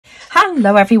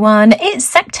Hello everyone, it's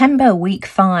September week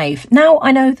 5. Now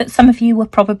I know that some of you were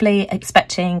probably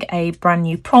expecting a brand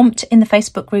new prompt in the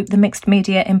Facebook group, the Mixed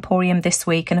Media Emporium, this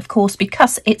week, and of course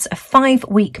because it's a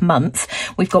 5-week month,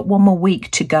 we've got one more week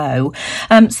to go.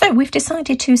 So we've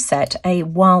decided to set a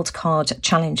wildcard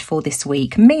challenge for this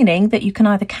week, meaning that you can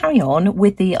either carry on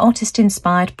with the artist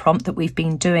inspired prompt that we've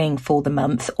been doing for the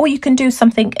month, or you can do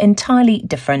something entirely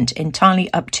different,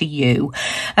 entirely up to you.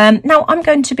 Now I'm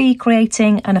going to be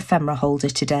creating an ephemera holder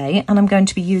today, and I'm going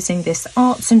to be using this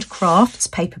arts and crafts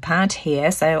paper pad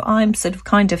here, so I'm sort of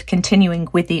kind of continuing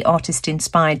with the artist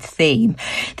inspired theme.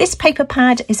 This paper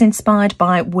pad is inspired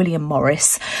by William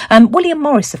Morris. William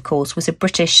Morris, of course, was a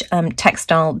British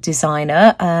textile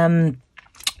designer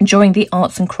during the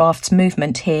arts and crafts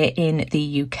movement here in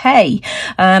the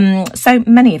UK. So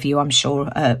many of you, I'm sure,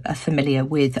 are familiar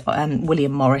with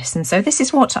William Morris, and so this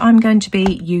is what I'm going to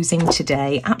be using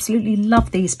today. Absolutely love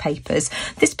these papers.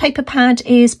 This paper pad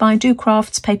is by Do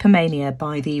Crafts Paper Mania,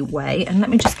 by the way, and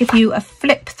let me just give you a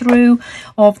flip through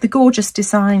of the gorgeous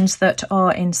designs that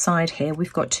are inside here.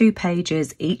 We've got 2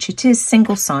 pages each. It is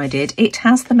single-sided. It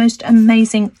has the most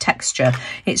amazing texture.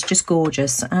 It's just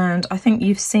gorgeous, and I think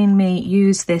you've seen me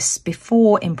use this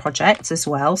before in projects as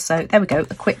well. So there we go,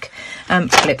 a quick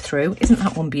flip through. Isn't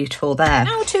that one beautiful there?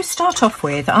 Now to start off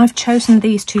with, I've chosen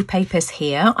these 2 papers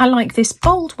here. I like this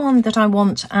bold one that I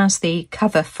want as the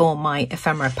cover for my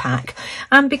ephemera pack,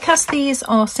 and because these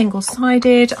are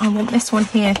single-sided, I want this one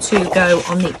here to go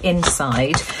on the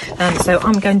inside, so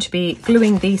I'm going to be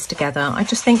gluing these together. I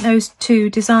just think those 2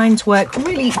 designs work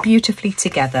really beautifully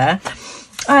together.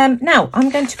 Now I'm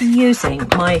going to be using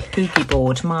my Hoogie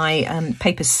board, my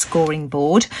paper scoring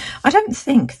board. I don't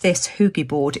think this Hoogie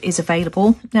board is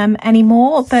available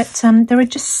anymore, but there are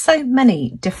just so many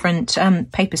different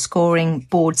paper scoring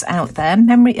boards out there.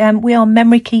 We Are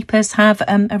Memory Keepers have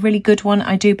a really good one,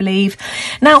 I do believe.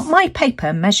 Now my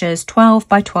paper measures 12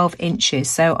 by 12 inches,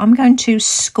 so I'm going to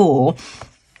score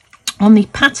on the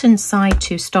pattern side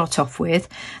to start off with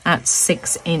at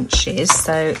 6 inches.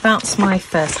 So that's my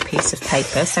first piece of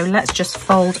paper. So let's just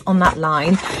fold on that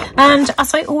line. And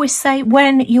as I always say,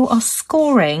 when you are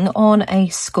scoring on a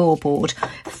scoreboard,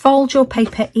 fold your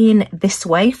paper in this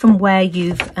way from where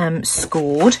you've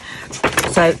scored.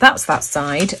 So that's that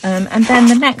side. And then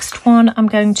the next one, I'm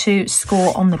going to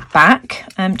score on the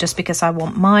back, just because I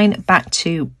want mine back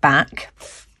to back.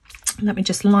 Let me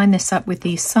just line this up with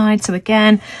these sides. So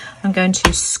again, I'm going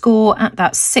to score at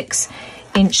that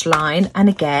 6-inch line. And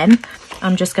again,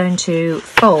 I'm just going to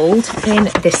fold in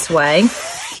this way.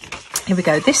 Here we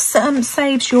go. This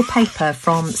saves your paper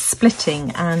from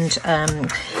splitting and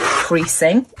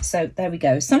creasing. So there we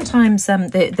go. Sometimes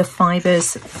the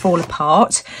fibres fall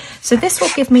apart. So this will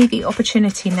give me the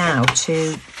opportunity now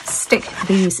to stick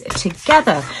these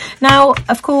together. Now,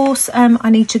 of course, I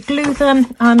need to glue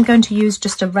them. I'm going to use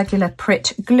just a regular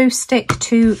Pritt glue stick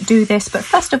to do this. But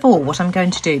first of all, what I'm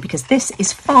going to do, because this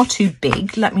is far too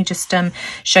big, let me just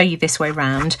show you this way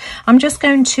round. I'm just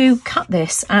going to cut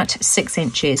this at 6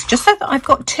 inches, just so that I've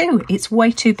got 2. It's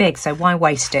way too big, so why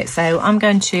waste it? So I'm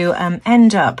going to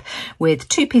end up with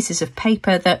 2 pieces of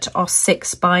paper that are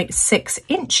 6 by 6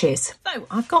 inches. So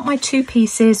I've got my 2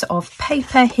 pieces of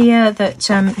paper here that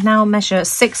now measure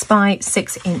 6 by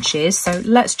 6 inches. So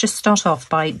let's just start off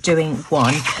by doing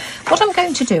one. What I'm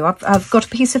going to do, I've got a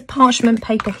piece of parchment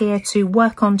paper here to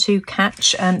work on to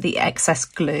catch the excess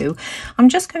glue. I'm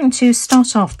just going to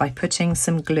start off by putting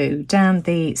some glue down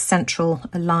the central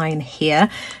line here,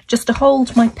 just to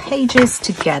hold my pages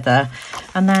together.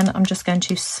 And then I'm just going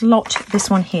to slot this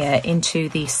one here into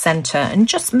the centre and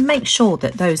just make sure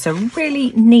that those are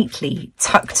really neatly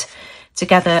tucked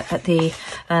together at the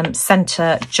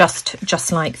centre,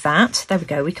 just like that. There we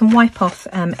go. We can wipe off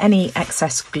any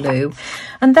excess glue,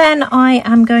 and then I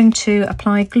am going to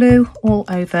apply glue all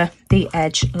over the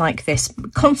edge like this,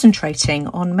 concentrating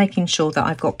on making sure that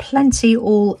I've got plenty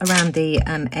all around the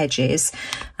edges,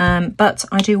 but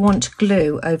I do want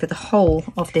glue over the whole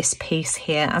of this piece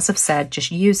here. As I've said, just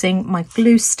using my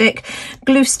glue stick.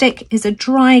 Glue stick is a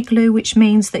dry glue, which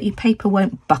means that your paper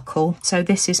won't buckle, so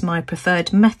this is my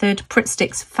preferred method. Pritt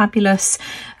stick's fabulous.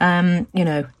 You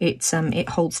know, it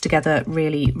holds together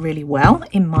really well,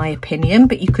 in my opinion,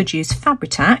 but you could use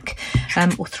Fabri-Tac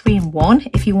or 3-in-1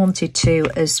 if you wanted to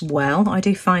as well. I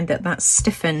do find that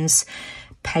stiffens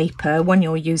paper when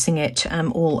you're using it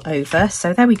all over.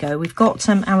 So there we go. We've got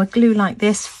our glue like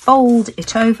this. Fold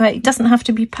it over. It doesn't have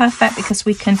to be perfect because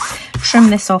we can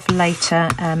trim this off later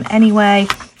anyway.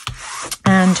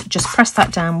 And just press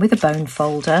that down with a bone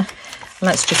folder.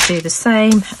 Let's just do the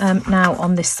same now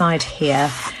on this side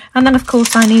here. And then of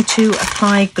course I need to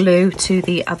apply glue to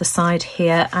the other side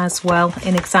here as well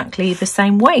in exactly the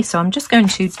same way. So I'm just going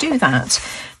to do that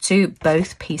to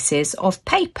both pieces of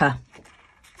paper.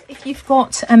 If you've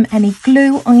got any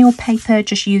glue on your paper,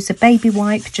 just use a baby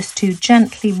wipe just to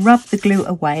gently rub the glue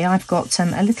away. I've got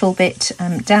a little bit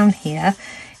down here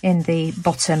in the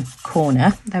bottom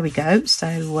corner. There we go.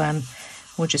 So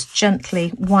we'll just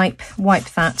gently wipe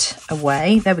that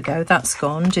away. There we go, that's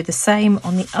gone. Do the same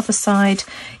on the other side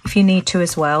if you need to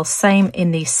as well. Same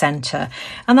in the centre.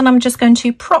 And then I'm just going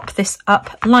to prop this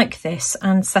up like this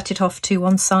and set it off to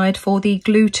one side for the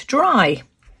glue to dry.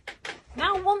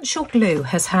 Now, once your glue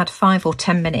has had 5 or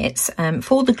 10 minutes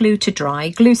for the glue to dry,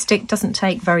 glue stick doesn't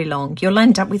take very long. You'll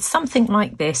end up with something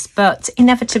like this, but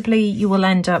inevitably you will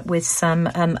end up with some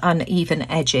uneven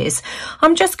edges.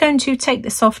 I'm just going to take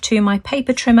this off to my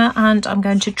paper trimmer and I'm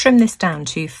going to trim this down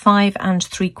to 5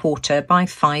 3/4 by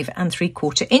 5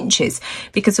 3/4 inches,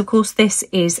 because of course this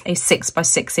is a 6 by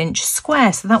 6 inch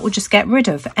square, so that will just get rid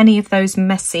of any of those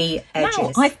messy edges.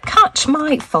 Now, I've cut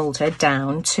my folder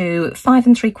down to 5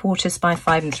 3/4 by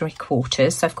 5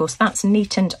 3/4, so of course that's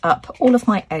neatened up all of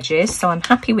my edges, so I'm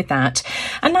happy with that.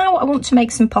 And now I want to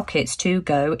make some pockets to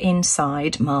go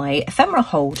inside my ephemera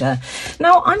holder.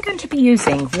 Now I'm going to be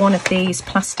using one of these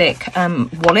plastic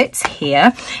wallets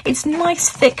here. It's nice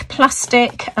thick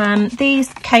plastic. These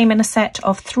came in a set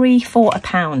of 3 for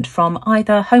 £1 from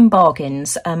either Home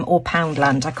Bargains or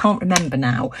Poundland, I can't remember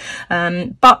now,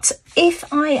 but if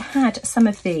I had some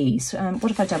of these, what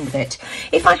have I done with it?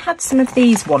 If I had some of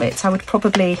these wallets, I would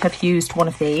probably have used one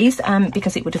of these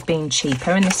because it would have been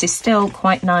cheaper. And this is still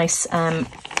quite nice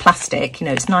plastic, you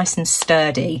know, it's nice and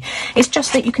sturdy. It's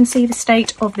just that you can see the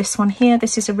state of this one here.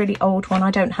 This is a really old one.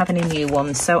 I don't have any new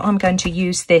ones, so I'm going to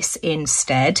use this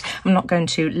instead. I'm not going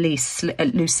to lose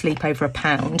sleep over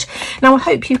 £1. Now I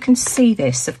hope you can see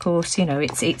this. Of course, you know,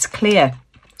 it's clear.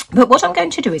 But what I'm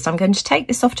going to do is I'm going to take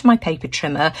this off to my paper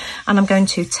trimmer and I'm going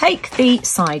to take the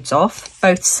sides off,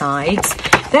 both sides.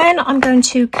 Then I'm going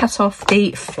to cut off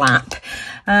the flap.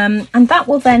 And that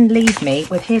will then leave me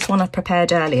with, here's one I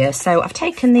prepared earlier. So I've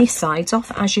taken these sides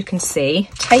off, as you can see,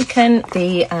 taken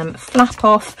the flap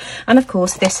off, and of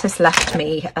course this has left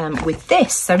me with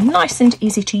this. So nice and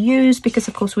easy to use because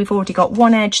of course we've already got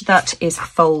one edge that is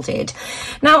folded.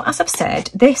 Now, as I've said,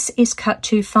 this is cut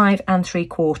to 5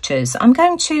 3/4. I'm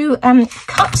going to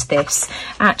cut this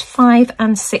at 5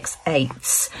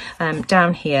 6/8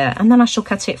 down here, and then I shall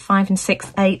cut it 5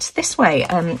 6/8 this way,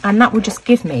 and that will just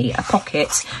give me a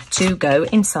pocket to go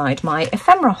inside my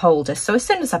ephemera holder. So as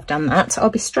soon as I've done that,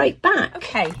 I'll be straight back.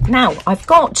 Okay, now I've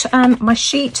got my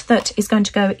sheet that is going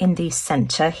to go in the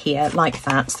center here like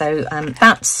that. So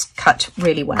that's cut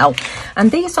really well. And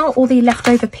these are all the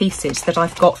leftover pieces that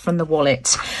I've got from the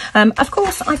wallet. Of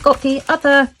course, I've got the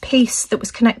other piece that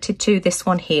was connected to this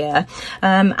one here.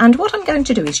 And what I'm going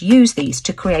to do is use these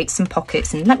to create some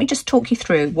pockets. And let me just talk you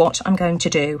through what I'm going to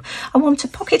do. I want a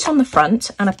pocket on the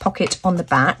front and a pocket on the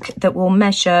back that will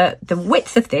measure the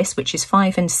width of this, which is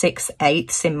 5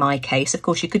 6/8 in my case. Of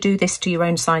course, you could do this to your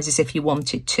own sizes if you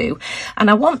wanted to. And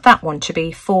I want that one to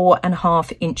be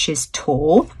 4.5 inches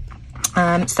tall.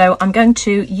 So I'm going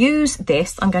to use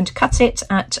this. I'm going to cut it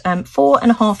at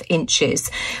 4.5 inches,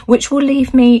 which will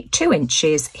leave me 2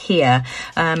 inches here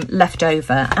left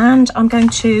over, and I'm going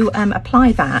to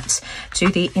apply that to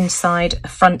the inside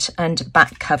front and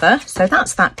back cover. So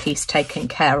that's that piece taken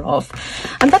care of.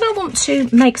 And then I want to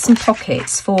make some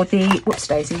pockets for the, whoops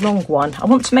daisy, long one. I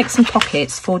want to make some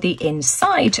pockets for the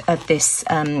inside of this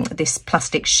this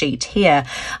plastic sheet here,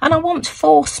 and I want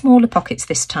 4 smaller pockets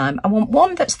this time. I want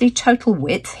one that's the total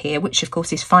width here, which of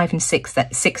course is 5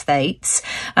 6/8,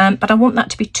 but I want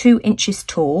that to be 2 inches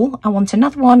tall. I want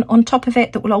another one on top of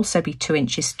it that will also be 2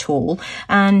 inches tall,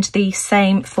 and the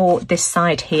same for this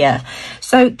side here.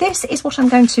 So this is what I'm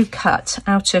going to cut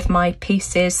out of my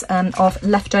pieces of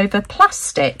leftover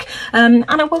plastic, and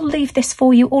I will leave this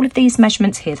for you. All of these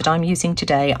measurements here that I'm using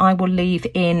today, I will leave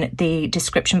in the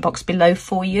description box below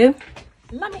for you.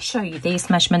 Let me show you these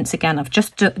measurements again. I've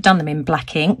just done them in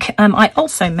black ink. I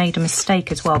also made a mistake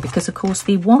as well, because of course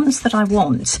the ones that I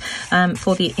want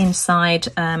for the inside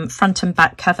front and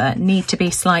back cover need to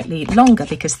be slightly longer,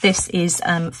 because this is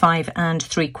 5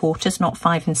 3/4, not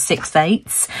 5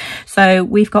 6/8. So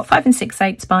we've got 5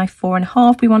 6/8 by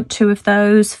 4.5. We want 2 of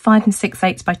those. 5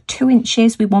 6/8 by 2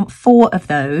 inches. We want 4 of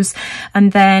those.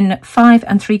 And then 5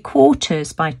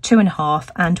 3/4 by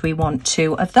 2.5, and we want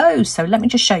 2 of those. So let me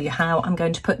just show you how I'm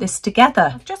going to put this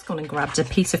together. I've just gone and grabbed a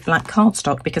piece of black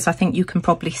cardstock because I think you can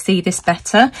probably see this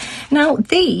better. Now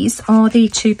these are the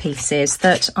 2 pieces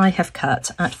that I have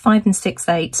cut at 5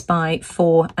 6/8 by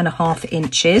 4.5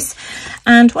 inches.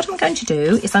 And what I'm going to do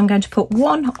is I'm going to put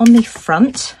one on the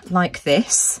front like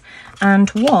this and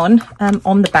one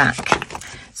on the back.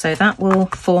 So that will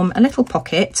form a little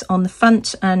pocket on the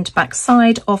front and back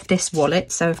side of this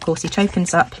wallet. So of course it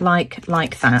opens up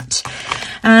like that.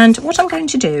 And what I'm going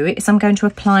to do is I'm going to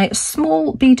apply a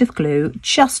small bead of glue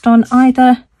just on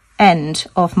either end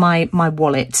of my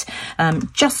wallet,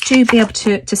 just to be able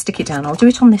to stick it down. I'll do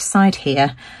it on this side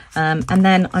here, and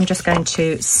then I'm just going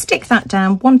to stick that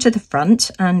down, one to the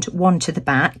front and one to the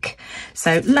back.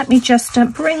 So let me just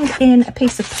bring in a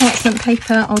piece of parchment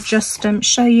paper. I'll just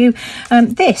show you.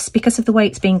 This, because of the way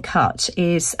it's being cut,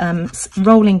 is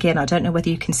rolling in. I don't know whether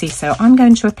you can see, so I'm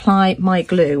going to apply my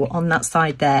glue on that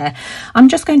side there. I'm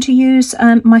just going to use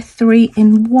my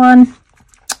 3-in-1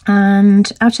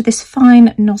 and out of this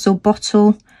fine nozzle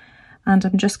bottle, and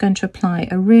I'm just going to apply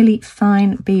a really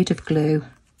fine bead of glue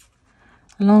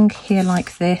along here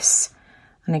like this,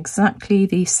 and exactly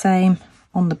the same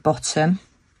on the bottom,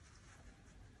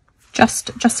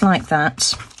 just like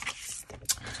that.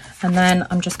 And then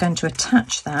I'm just going to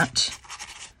attach that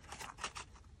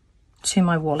to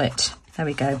my wallet. There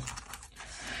we go.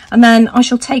 And then I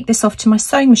shall take this off to my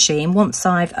sewing machine once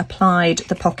I've applied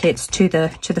the pockets to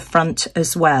the front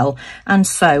as well, and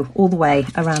sew all the way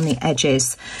around the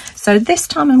edges. So this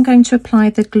time I'm going to apply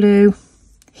the glue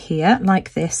here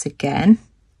like this again.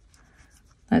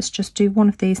 Let's just do one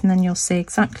of these and then you'll see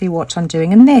exactly what I'm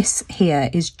doing. And this here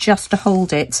is just to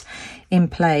hold it in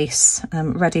place,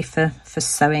 ready for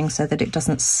sewing so that it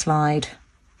doesn't slide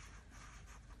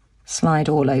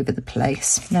all over the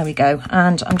place. There we go.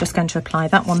 And I'm just going to apply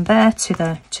that one there to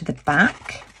the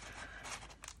back.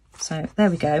 So there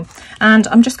we go. And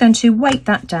I'm just going to weight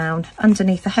that down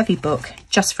underneath a heavy book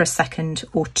just for a second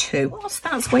or two. Whilst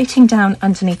that's weighting down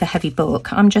underneath a heavy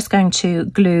book, I'm just going to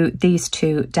glue these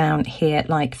 2 down here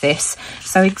like this.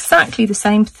 So exactly the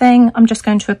same thing. I'm just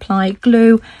going to apply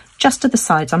glue just to the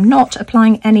sides. I'm not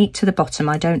applying any to the bottom.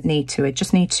 I don't need to. I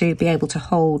just need to be able to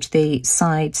hold the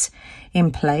sides in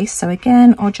place. So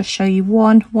again, I'll just show you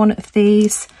one of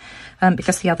these,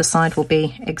 because the other side will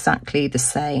be exactly the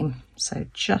same. So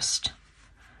just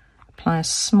apply a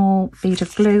small bead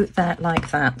of glue there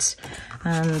like that,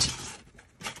 and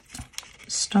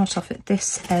start off at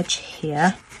this edge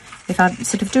here. If I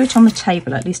sort of do it on the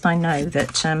table, at least I know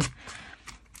that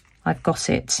I've got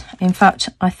it. In fact,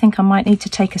 I think I might need to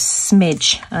take a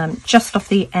smidge just off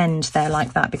the end there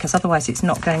like that, because otherwise it's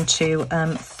not going to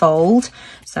fold.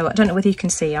 So I don't know whether you can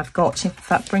see, I've got, in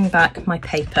fact, bring back my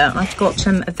paper, I've got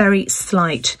a very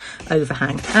slight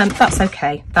overhang. That's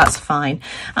okay, that's fine.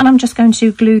 And I'm just going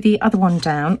to glue the other one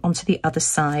down onto the other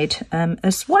side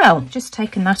as well. Just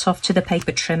taken that off to the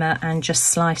paper trimmer and just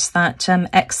slice that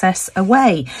excess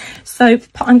away. So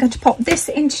I'm going to pop this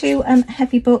into a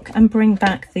heavy book and bring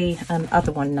back the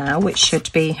other one now, which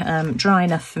should be dry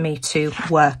enough for me to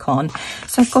work on.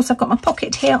 So of course I've got my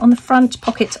pocket here on the front,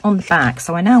 pocket on the back.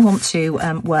 So I now want to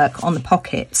work on the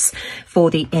pockets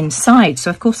for the inside. So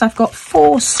of course I've got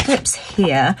 4 strips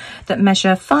here that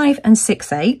measure 5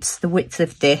 6/8, the width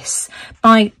of this,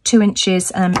 by 2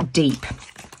 inches deep.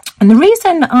 And the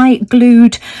reason I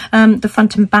glued the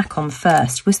front and back on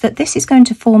first was that this is going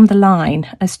to form the line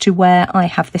as to where I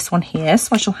have this one here.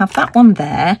 So I shall have that one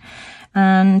there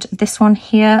and this one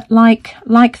here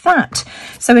like that.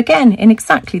 So again, in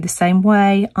exactly the same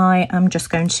way, I am just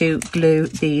going to glue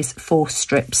these 4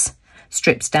 strips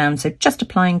down. So just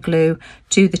applying glue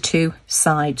to the 2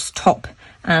 sides, top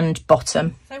and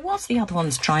bottom. So whilst the other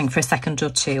one's drying for a second or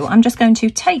two, I'm just going to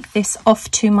take this off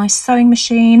to my sewing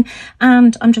machine,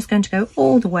 and I'm just going to go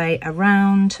all the way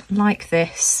around like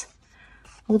this,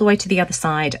 all the way to the other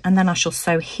side, and then I shall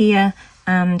sew here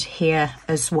and here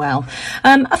as well.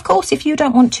 Of course, if you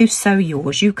don't want to sew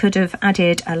yours, you could have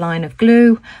added a line of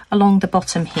glue along the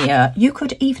bottom here. You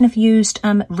could even have used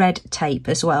red tape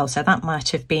as well, so that might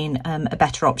have been a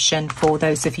better option for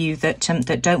those of you that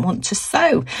don't want to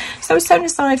sew. So as soon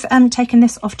as I've taken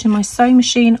this off to my sewing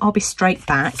machine, I'll be straight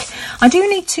back. I do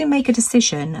need to make a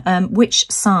decision which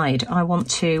side I want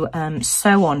to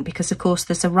sew on, because of course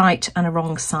there's a right and a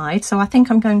wrong side. So I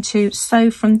think I'm going to sew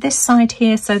from this side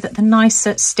here so that the nice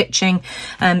stitching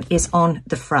is on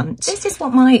the front. This is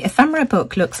what my ephemera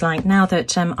book looks like now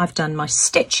that I've done my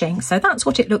stitching. So that's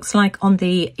what it looks like on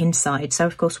the inside. So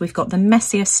of course we've got the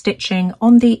messier stitching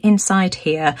on the inside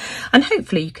here, and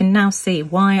hopefully you can now see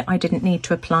why I didn't need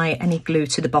to apply any glue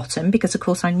to the bottom, because of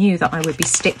course I knew that I would be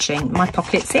stitching my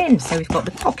pockets in. So we've got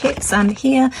the pockets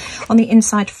here on the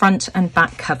inside front and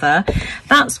back cover.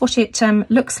 That's what it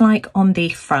looks like on the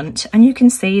front, and you can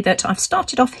see that I've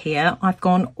started off here, I've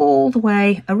gone all the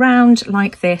way around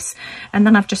like this, and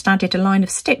then I've just added a line of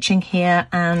stitching here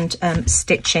and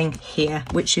stitching here,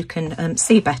 which you can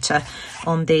see better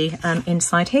on the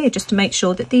inside here, just to make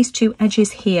sure that these two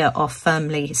edges here are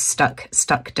firmly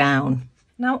stuck down.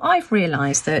 Now I've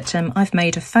realised that I've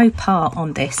made a faux pas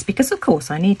on this, because of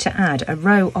course I need to add a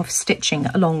row of stitching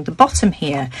along the bottom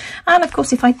here, and of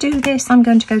course if I do this I'm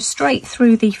going to go straight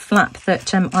through the flap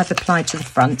that I've applied to the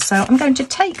front. So I'm going to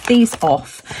take these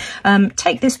off,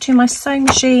 take this to my sewing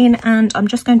machine, and I'm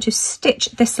just going to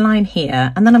stitch this line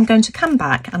here, and then I'm going to come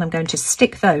back and I'm going to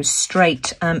stick those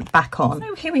straight back on.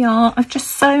 So here we are, I've just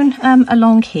sewn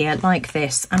along here like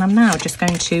this, and I'm now just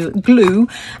going to glue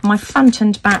my front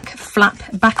and back flap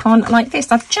back on like this.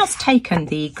 I've just taken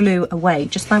the glue away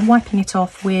just by wiping it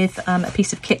off with a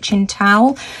piece of kitchen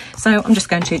towel, so I'm just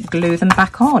going to glue them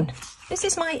back on. This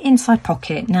is my inside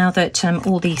pocket now that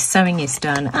all the sewing is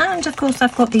done, and of course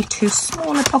I've got the two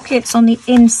smaller pockets on the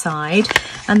inside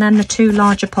and then the two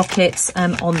larger pockets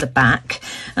on the back,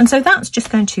 and so that's just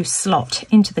going to slot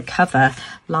into the cover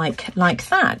like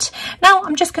that. Now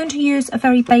I'm just going to use a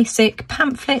very basic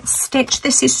pamphlet stitch.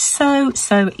 This is so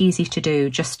easy to do,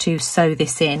 just to sew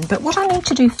this in, but what I need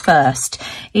to do first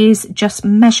is just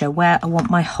measure where I want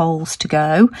my holes to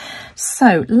go.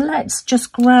 So let's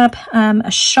just grab a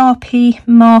Sharpie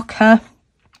marker.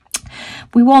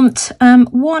 We want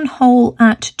one hole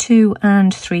at 2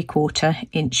 3/4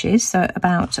 inches, so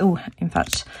about, oh, in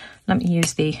fact let me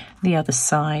use the other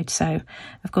side. So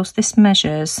of course this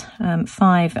measures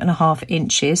 5.5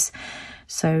 inches,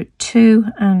 so 2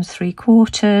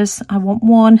 3/4. I want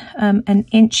one an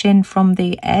inch in from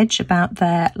the edge, about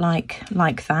there,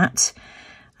 like that,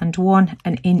 and one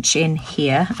an inch in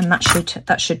here, and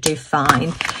that should do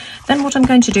fine. Then what I'm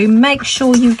going to do, make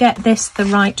sure you get this the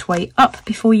right way up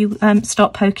before you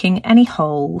start poking any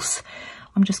holes.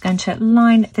 I'm just going to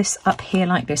line this up here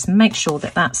like this and make sure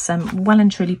that that's well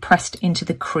and truly pressed into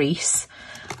the crease.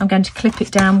 I'm going to clip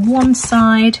it down one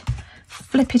side,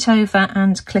 flip it over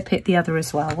and clip it the other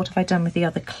as well. What have I done with the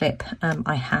other clip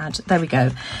I had? There we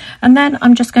go. And then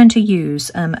I'm just going to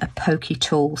use a pokey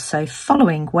tool, so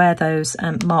following where those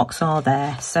marks are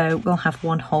there. So we'll have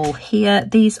one hole here.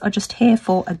 These are just here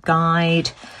for a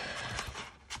guide,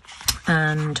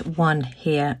 and one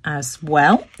here as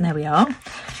well. There we are.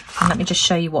 And let me just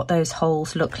show you what those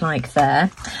holes look like there.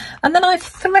 And then I've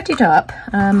threaded up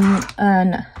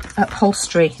an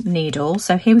upholstery needle.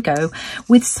 So here we go,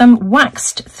 with some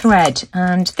waxed thread.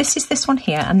 And this is this one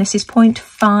here, and this is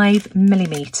 0.5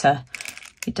 millimetre.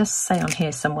 It does say on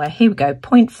here somewhere. Here we go,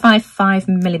 0.55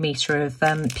 millimetre of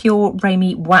pure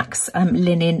Ramie wax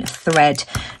linen thread.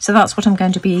 So that's what I'm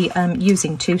going to be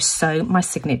using to sew my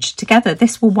signature together.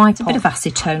 This will wipe off. A bit of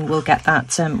acetone will get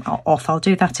that off. I'll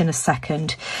do that in a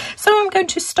second. So I'm going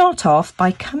to start off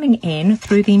by coming in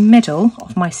through the middle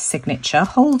of my signature,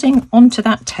 holding onto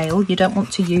that tail. You don't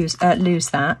want to lose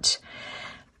that.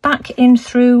 Back in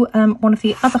through one of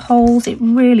the other holes. It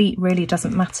really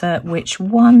doesn't matter which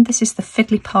one. This is the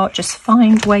fiddly part. Just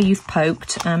find where you've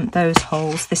poked those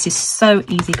holes. This is so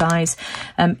easy, guys.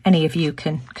 Any of you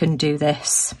can do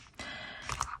this.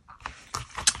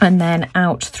 And then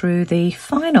out through the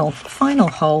final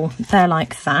hole there,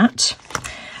 like that.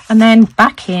 And then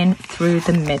back in through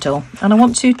the middle. And I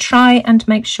want to try and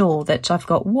make sure that I've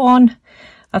got one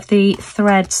of the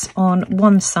threads on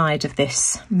one side of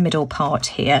this middle part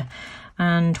here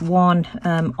and one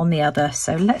on the other.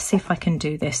 So let's see if I can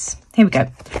do this. Here we go,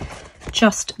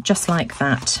 just like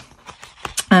that.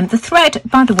 The thread,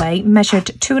 by the way, measured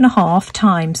 2.5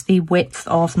 times the width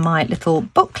of my little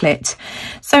booklet.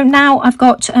 So now I've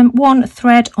got one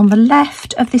thread on the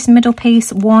left of this middle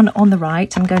piece, one on the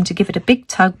right. I'm going to give it a big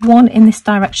tug, one in this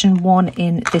direction, one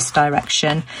in this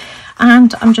direction.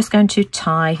 And I'm just going to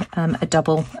tie a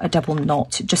double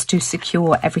knot just to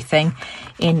secure everything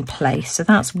in place. So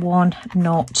that's one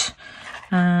knot,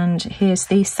 and here's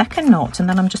the second knot, and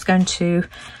then I'm just going to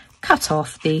cut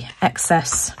off the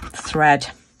excess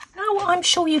thread. Now I'm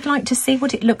sure you'd like to see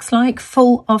what it looks like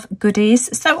full of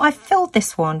goodies. So I filled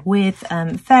this one with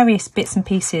various bits and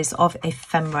pieces of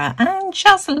ephemera, and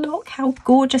just look how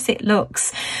gorgeous it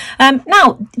looks.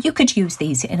 Now, you could use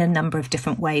these in a number of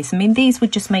different ways. I mean, these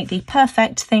would just make the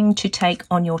perfect thing to take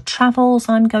on your travels.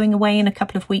 I'm going away in a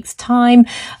couple of weeks' time,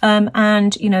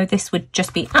 and, you know, this would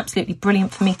just be absolutely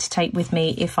brilliant for me to take with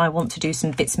me if I want to do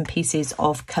some bits and pieces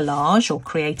of collage or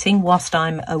creating whilst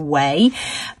I'm away.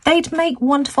 They'd make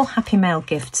wonderful Happy Mail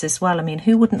gifts as well. I mean,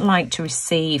 who wouldn't like to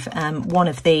receive one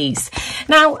of these?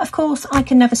 Now, of course, I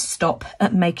can never stop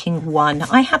at making one.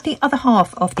 I have the other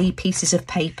half of the pieces of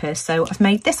paper, so I've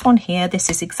made this one here. This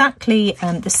is exactly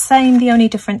the same. The only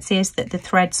difference is that the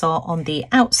threads are on the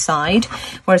outside,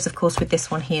 whereas of course with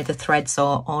this one here the threads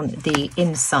are on the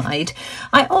inside.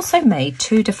 I also made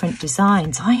two different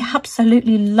designs. I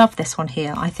absolutely love this one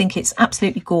here. I think it's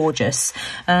absolutely gorgeous.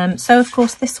 So of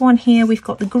course this one here, we've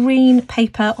got the green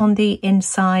paper on the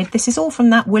inside. This is all from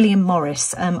that William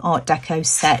Morris Art Deco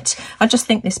set. I just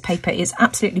think this paper is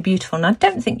absolutely beautiful, and I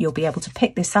don't think you'll be able to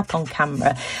pick this up on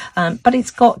camera, but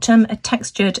it's got a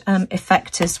textured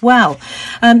effect as well.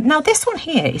 Now this one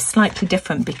here is slightly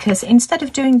different because instead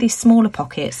of doing these smaller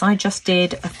pockets, I just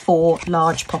did 4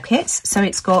 large pockets. So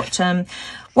it's got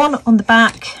one on the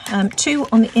back, 2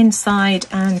 on the inside,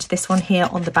 and this one here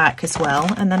on the back as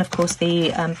well. And then of course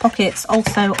the pockets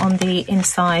also on the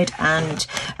inside and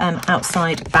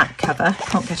outside back cover.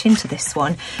 Can't get into this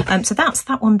one. So that's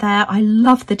that one there. I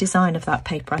love the design of that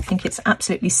paper. I think it's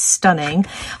absolutely stunning.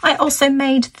 I also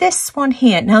made this one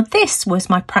here. Now this was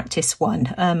my practice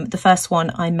one, the first one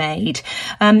I made.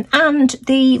 And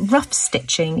the rough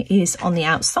stitching is on the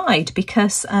outside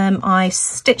because I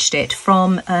stitched it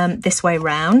from this way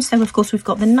round. So of course we've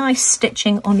got the nice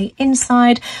stitching on the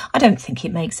inside. I don't think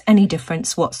it makes any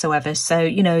difference whatsoever. So,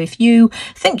 you know, if you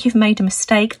think you've made a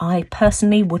mistake, I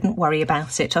personally wouldn't worry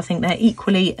about it. I think they're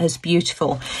equally as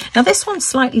beautiful. Now this one's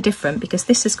slightly different because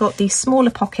this has got these smaller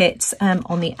pockets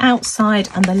on the outside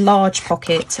and the large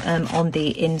pocket on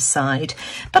the inside.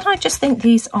 But I just think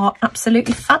these are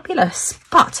absolutely fabulous.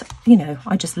 But, you know,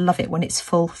 I just love it when it's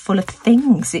full of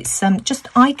things. It's just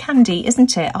eye candy,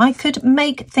 isn't it? I could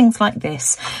make things like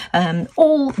this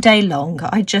all day long.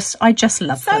 I just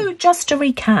love them. So just to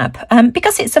recap,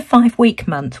 because it's a 5-week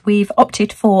month, we've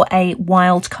opted for a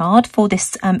wild card for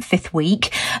this 5th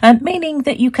week, meaning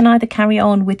that you can either carry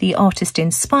on with the artist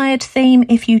inspired theme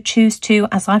if you choose to,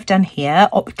 as I've done here,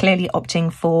 clearly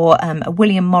opting for a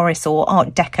William Morris or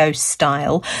Art Deco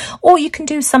style, or you can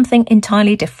do something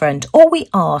entirely different. All we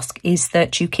ask is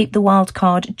that you keep the wild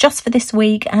card just for this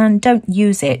week and don't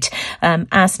use it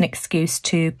as an excuse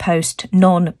to post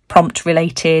non-prompt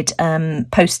related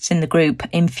posts in the group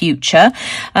in future.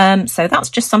 So that's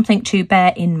just something to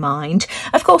bear in mind.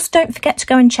 Of course, don't forget to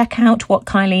go and check out what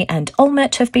Kylie and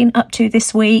Olmert have been up to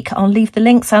this week. I'll leave the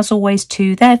links as always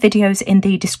to their videos in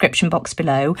the description box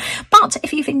below. But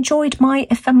if you've enjoyed my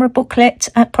ephemera booklet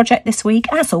project this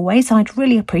week, as always, I'd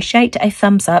really appreciate a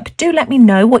thumbs up. Do let me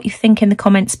know what you think in the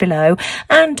comments below.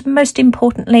 And most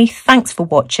importantly, thanks for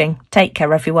watching. Take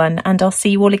care everyone, and I'll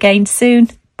see you all again soon.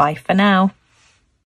 Bye for now.